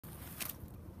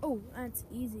Oh, that's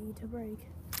easy to break.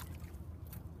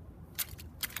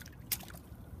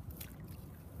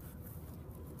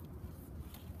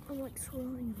 I'm like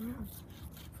swirling around.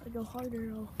 If I go harder,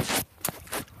 it'll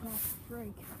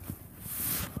break.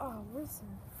 Oh, listen.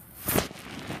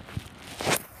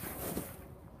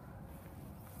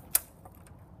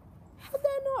 How'd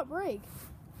that not break?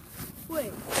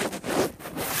 Wait.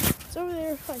 It's over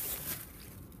there, like,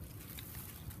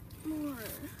 more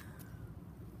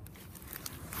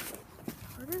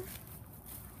harder?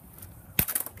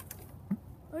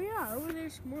 Oh yeah, over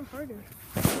there's more harder.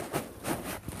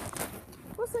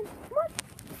 Listen, come on.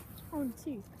 I want to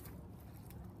see.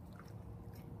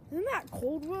 Isn't that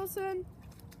cold, Wilson?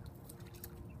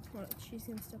 What? She's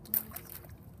gonna step on this.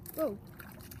 Whoa.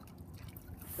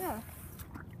 Yeah.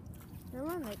 Never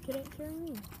mind, that couldn't carry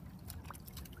me.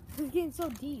 This game's so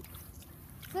deep.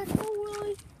 Is that cool,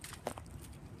 Willie?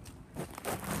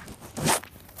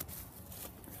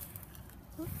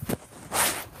 Huh?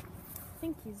 I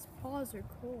think his paws are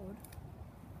cold.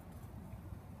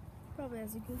 Probably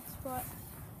has a good spot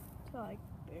to like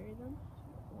bury them.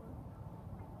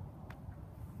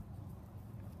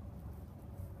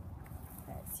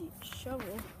 I see a shovel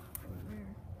over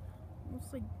there.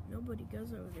 Almost like nobody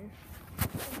goes over there.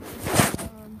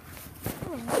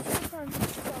 Sometimes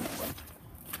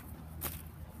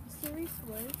mysterious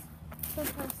ways.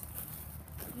 Sometimes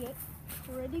get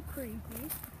pretty creepy.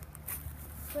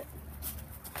 But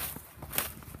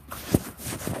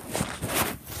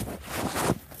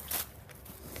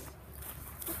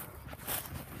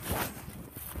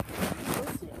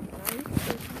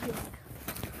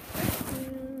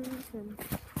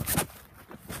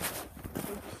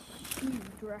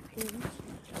raccoons.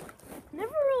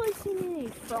 Never really seen any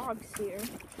frogs here.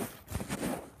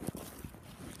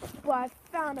 Well, I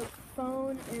found a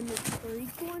phone in the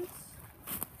creek once.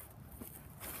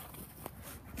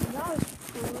 And that was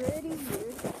pretty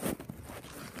weird.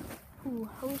 Ooh,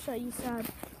 I wish I used to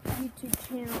have a YouTube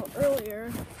channel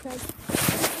earlier because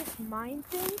there's this mine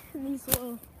thing in these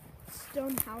little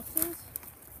stone houses.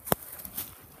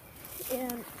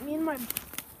 And me and my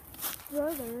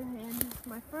brother and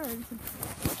my friends,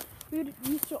 we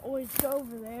used to always go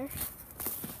over there,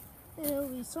 and it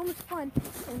would be so much fun.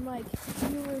 And like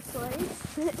we were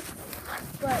slaves,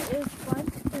 but it was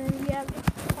fun. And we had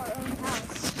our own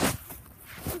house.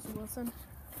 Where's Wilson?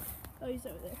 Oh, he's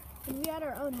over there. And we had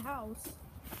our own house.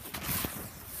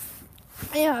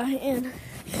 Yeah, and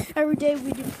every day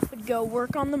we would go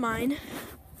work on the mine,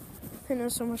 and it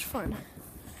was so much fun.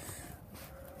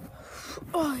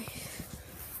 Oh.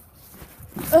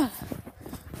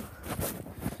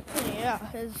 Yeah,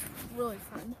 it's really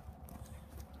fun.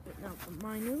 But now the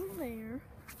mine isn't there.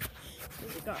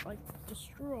 It got like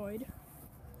destroyed.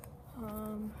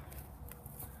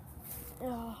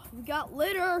 We got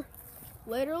litter.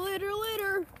 Litter. Okay,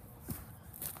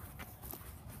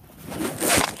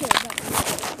 I got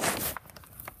litter.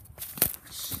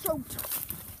 Soaked.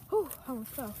 Whew, I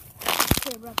almost fell.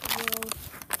 Care about the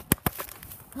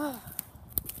world.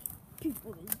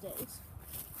 People these days.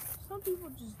 Some people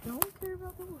just don't care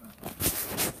about the world.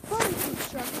 Probably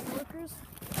construction workers.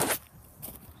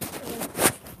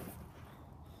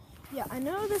 Yeah, I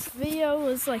know this video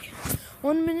was like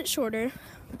 1 minute shorter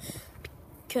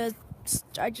because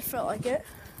I just felt like it.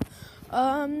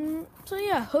 So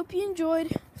yeah, hope you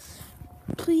enjoyed.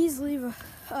 Please leave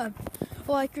a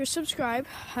like or subscribe.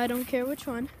 I don't care which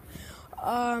one.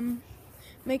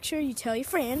 Make sure you tell your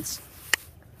friends.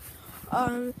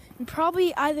 And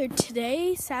probably either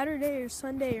today, Saturday, or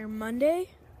Sunday, or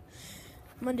Monday.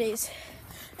 Monday's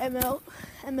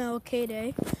MLK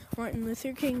Day, Martin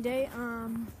Luther King Day.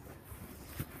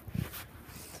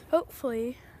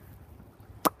 Hopefully,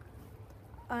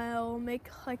 I'll make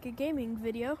like a gaming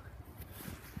video,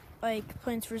 like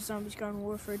Plants vs. Zombies Garden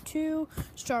Warfare 2,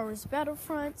 Star Wars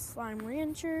Battlefront, Slime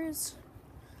Ranchers,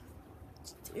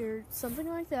 or something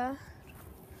like that.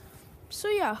 So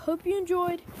yeah, hope you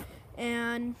enjoyed.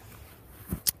 And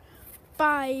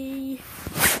bye.